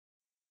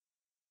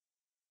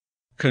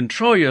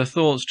Control your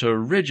thoughts to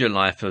rid your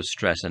life of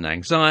stress and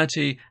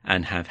anxiety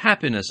and have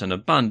happiness and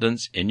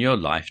abundance in your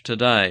life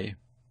today.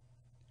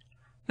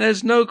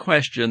 There's no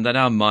question that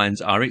our minds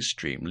are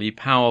extremely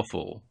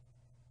powerful.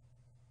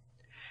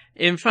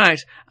 In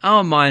fact,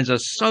 our minds are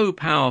so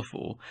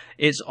powerful,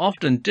 it's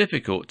often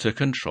difficult to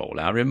control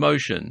our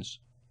emotions.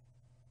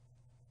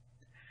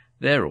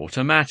 They're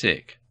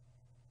automatic.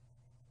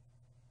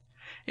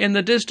 In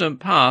the distant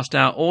past,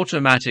 our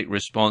automatic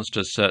response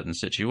to certain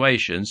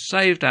situations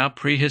saved our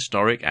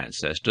prehistoric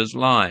ancestors'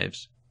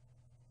 lives.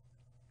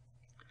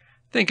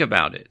 Think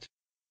about it.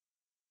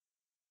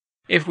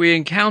 If we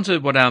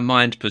encountered what our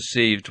mind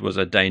perceived was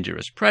a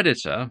dangerous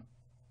predator,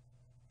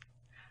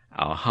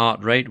 our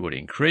heart rate would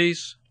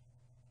increase,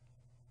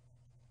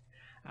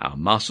 our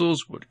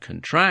muscles would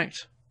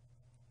contract,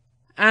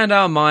 and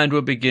our mind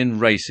would begin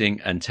racing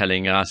and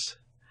telling us,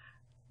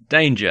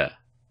 "Danger,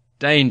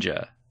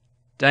 danger,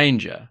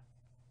 danger."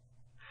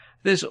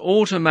 This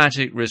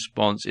automatic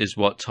response is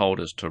what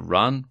told us to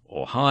run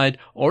or hide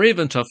or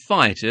even to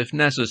fight if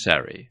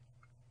necessary.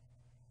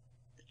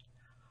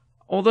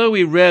 Although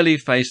we rarely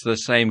face the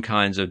same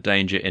kinds of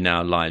danger in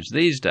our lives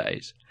these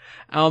days,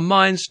 our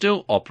minds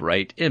still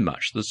operate in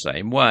much the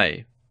same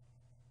way.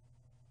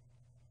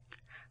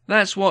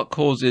 That's what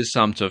causes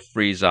some to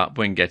freeze up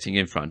when getting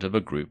in front of a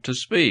group to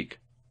speak.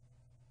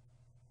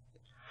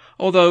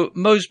 Although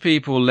most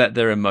people let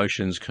their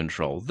emotions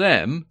control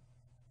them,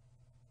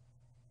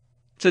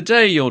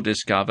 today you'll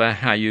discover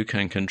how you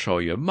can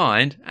control your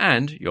mind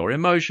and your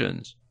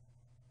emotions.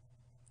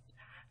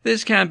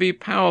 This can be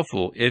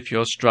powerful if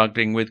you're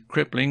struggling with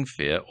crippling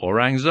fear or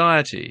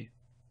anxiety.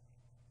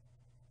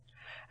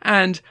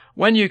 And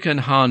when you can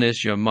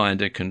harness your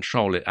mind and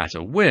control it at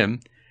a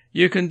whim,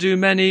 you can do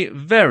many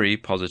very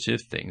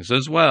positive things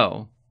as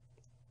well.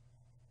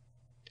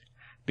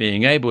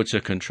 Being able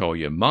to control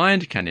your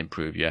mind can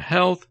improve your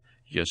health,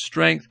 your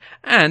strength,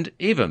 and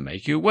even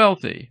make you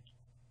wealthy.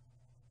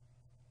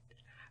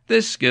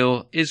 This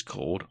skill is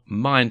called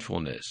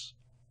mindfulness.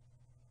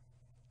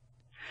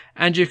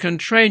 And you can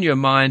train your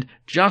mind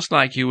just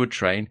like you would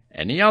train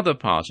any other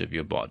part of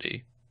your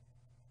body.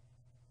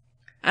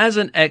 As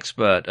an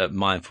expert at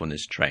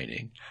mindfulness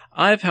training,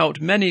 I've helped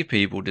many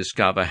people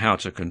discover how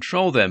to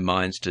control their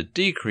minds to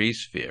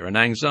decrease fear and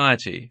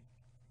anxiety,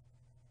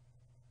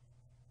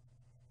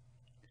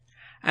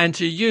 and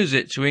to use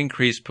it to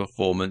increase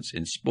performance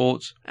in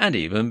sports and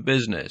even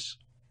business.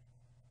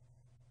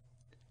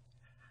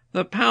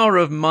 The power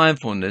of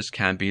mindfulness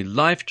can be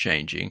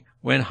life-changing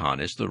when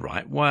harnessed the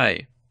right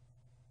way.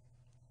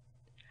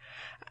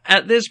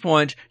 At this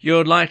point,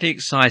 you're likely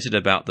excited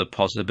about the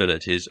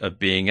possibilities of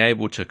being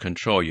able to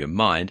control your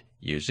mind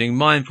using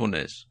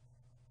mindfulness.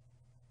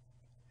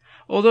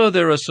 Although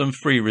there are some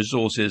free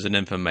resources and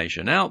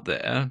information out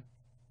there,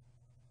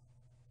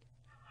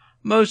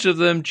 most of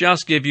them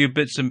just give you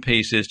bits and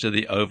pieces to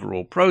the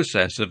overall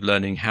process of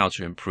learning how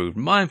to improve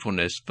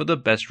mindfulness for the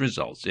best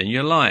results in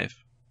your life.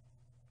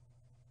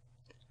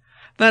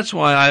 That's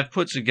why I've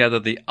put together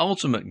the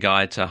ultimate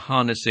guide to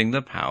harnessing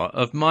the power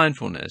of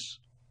mindfulness.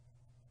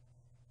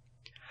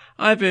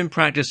 I've been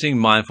practicing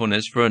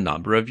mindfulness for a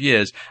number of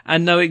years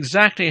and know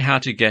exactly how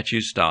to get you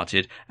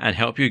started and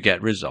help you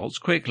get results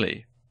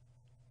quickly.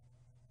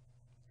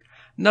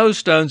 No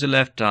stones are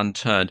left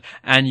unturned,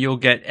 and you'll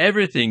get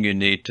everything you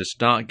need to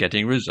start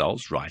getting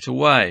results right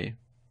away.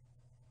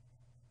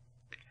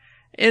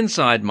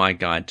 Inside my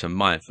guide to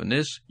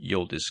mindfulness,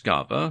 you'll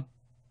discover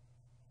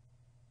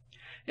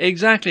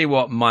exactly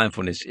what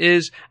mindfulness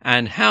is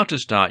and how to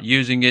start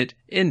using it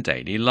in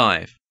daily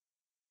life.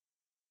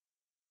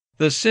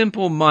 The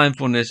simple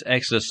mindfulness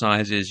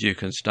exercises you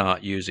can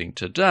start using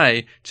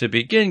today to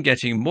begin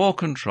getting more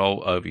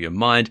control over your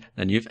mind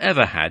than you've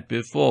ever had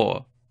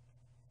before.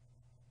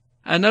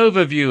 An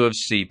overview of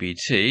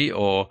CBT,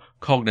 or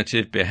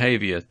cognitive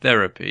behavior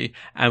therapy,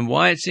 and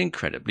why it's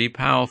incredibly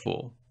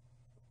powerful.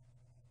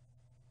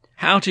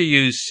 How to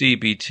use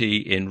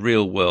CBT in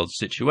real-world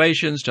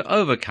situations to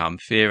overcome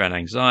fear and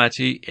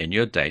anxiety in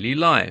your daily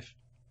life.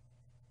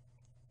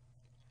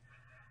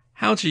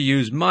 How to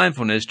use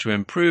mindfulness to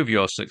improve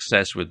your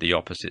success with the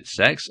opposite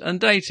sex and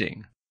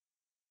dating.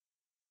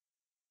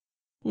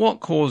 What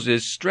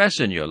causes stress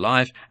in your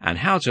life and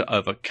how to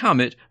overcome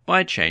it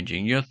by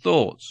changing your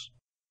thoughts.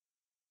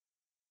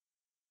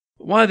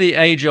 Why the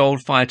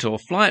age-old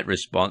fight-or-flight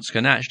response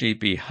can actually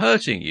be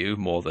hurting you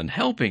more than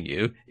helping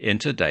you in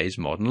today's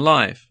modern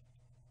life.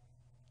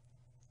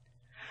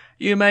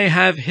 You may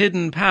have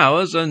hidden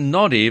powers and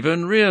not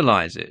even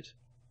realize it.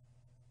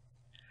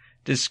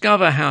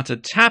 Discover how to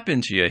tap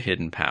into your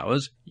hidden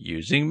powers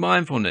using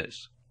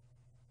mindfulness.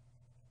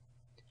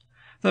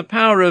 The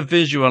power of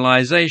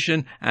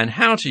visualization and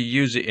how to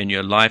use it in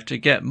your life to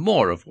get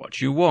more of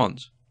what you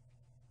want.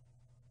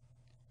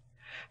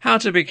 How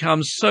to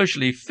become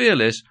socially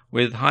fearless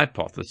with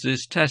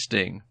hypothesis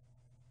testing.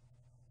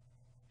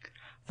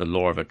 The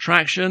law of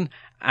attraction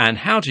and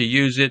how to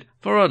use it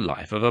for a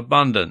life of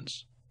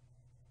abundance.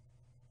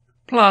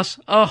 Plus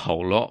a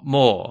whole lot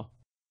more.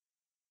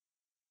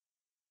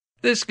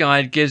 This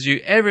guide gives you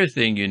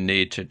everything you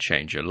need to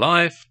change your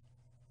life,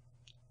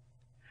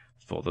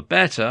 for the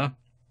better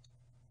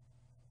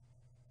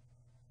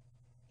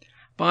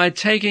by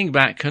taking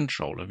back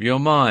control of your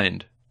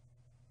mind.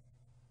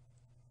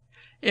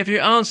 If you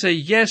answer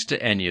yes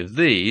to any of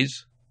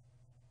these,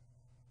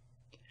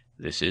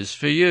 this is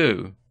for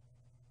you.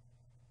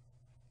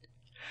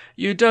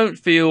 You don't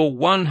feel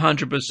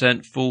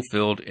 100%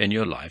 fulfilled in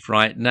your life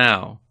right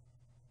now.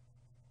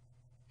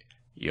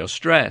 You're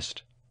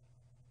stressed.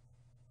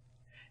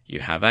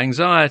 You have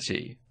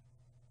anxiety.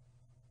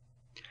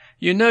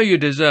 You know you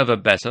deserve a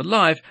better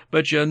life,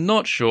 but you're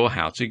not sure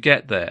how to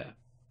get there.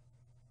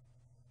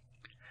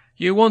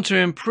 You want to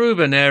improve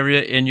an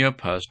area in your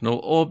personal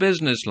or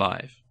business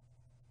life.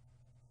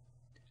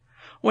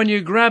 When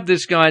you grab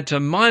this guide to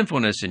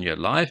mindfulness in your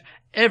life,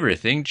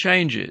 everything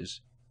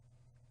changes.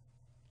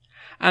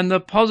 And the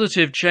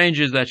positive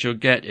changes that you'll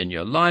get in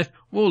your life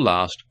will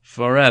last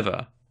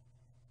forever.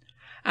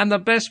 And the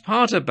best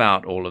part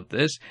about all of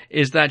this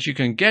is that you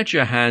can get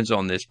your hands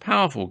on this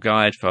powerful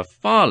guide for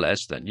far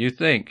less than you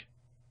think.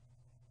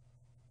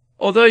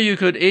 Although you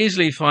could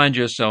easily find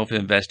yourself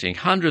investing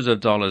hundreds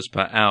of dollars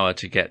per hour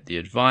to get the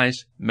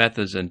advice,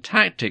 methods, and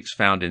tactics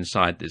found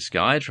inside this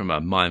guide from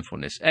a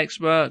mindfulness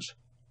expert,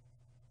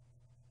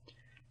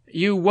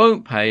 you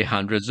won't pay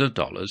hundreds of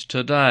dollars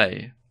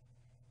today.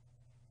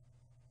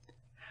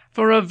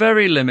 For a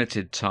very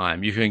limited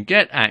time, you can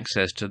get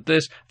access to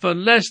this for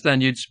less than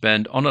you'd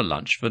spend on a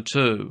lunch for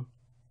two.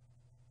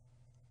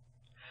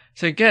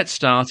 To get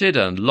started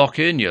and lock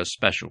in your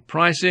special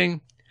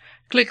pricing,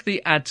 click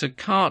the Add to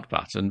Cart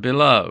button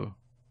below.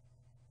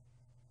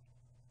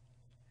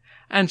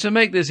 And to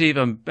make this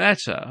even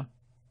better,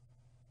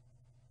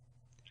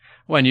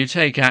 when you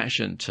take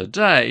action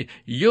today,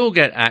 you'll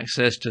get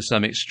access to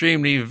some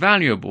extremely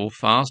valuable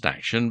fast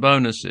action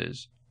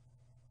bonuses.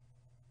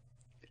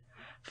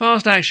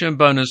 Fast action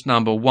bonus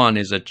number 1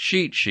 is a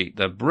cheat sheet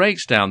that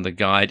breaks down the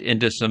guide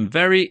into some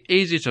very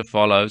easy to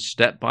follow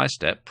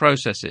step-by-step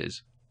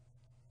processes.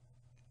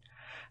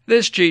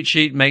 This cheat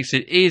sheet makes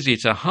it easy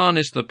to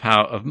harness the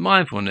power of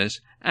mindfulness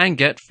and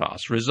get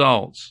fast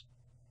results.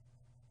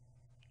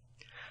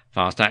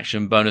 Fast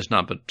action bonus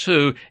number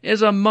 2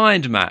 is a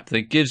mind map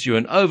that gives you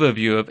an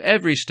overview of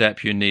every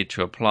step you need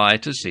to apply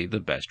to see the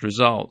best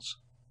results.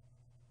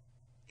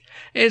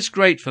 It's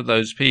great for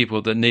those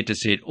people that need to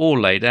see it all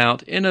laid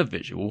out in a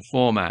visual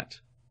format.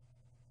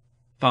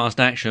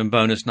 Fast action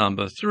bonus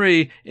number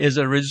 3 is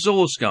a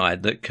resource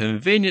guide that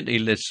conveniently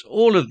lists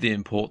all of the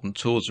important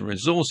tools and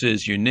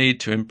resources you need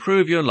to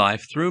improve your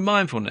life through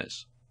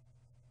mindfulness.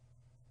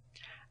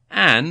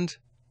 And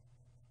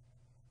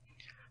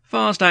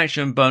fast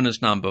action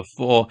bonus number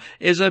 4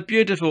 is a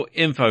beautiful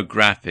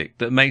infographic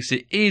that makes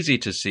it easy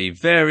to see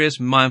various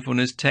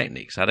mindfulness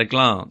techniques at a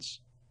glance.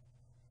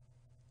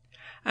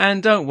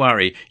 And don't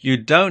worry, you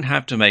don't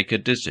have to make a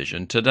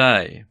decision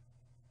today.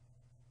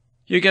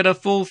 You get a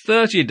full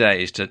 30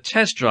 days to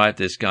test drive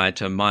this guide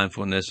to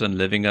mindfulness and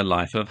living a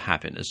life of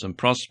happiness and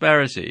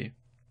prosperity.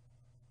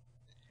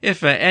 If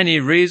for any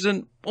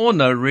reason, or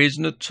no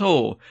reason at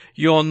all,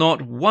 you're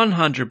not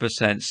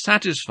 100%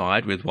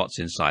 satisfied with what's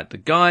inside the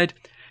guide,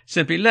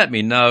 simply let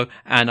me know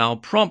and I'll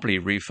promptly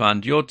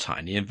refund your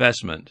tiny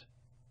investment.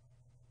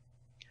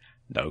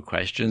 No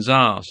questions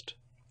asked.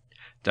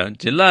 Don't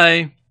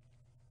delay.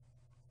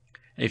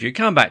 If you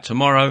come back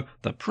tomorrow,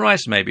 the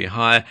price may be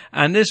higher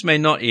and this may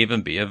not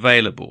even be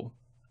available.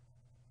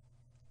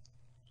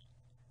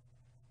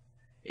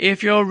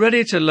 If you're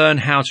ready to learn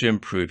how to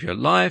improve your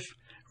life,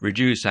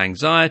 reduce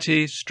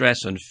anxiety,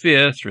 stress and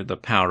fear through the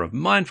power of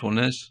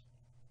mindfulness,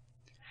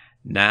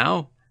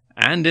 now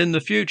and in the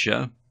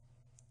future,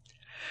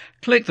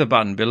 click the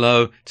button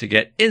below to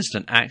get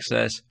instant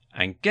access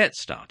and get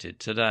started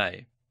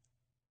today.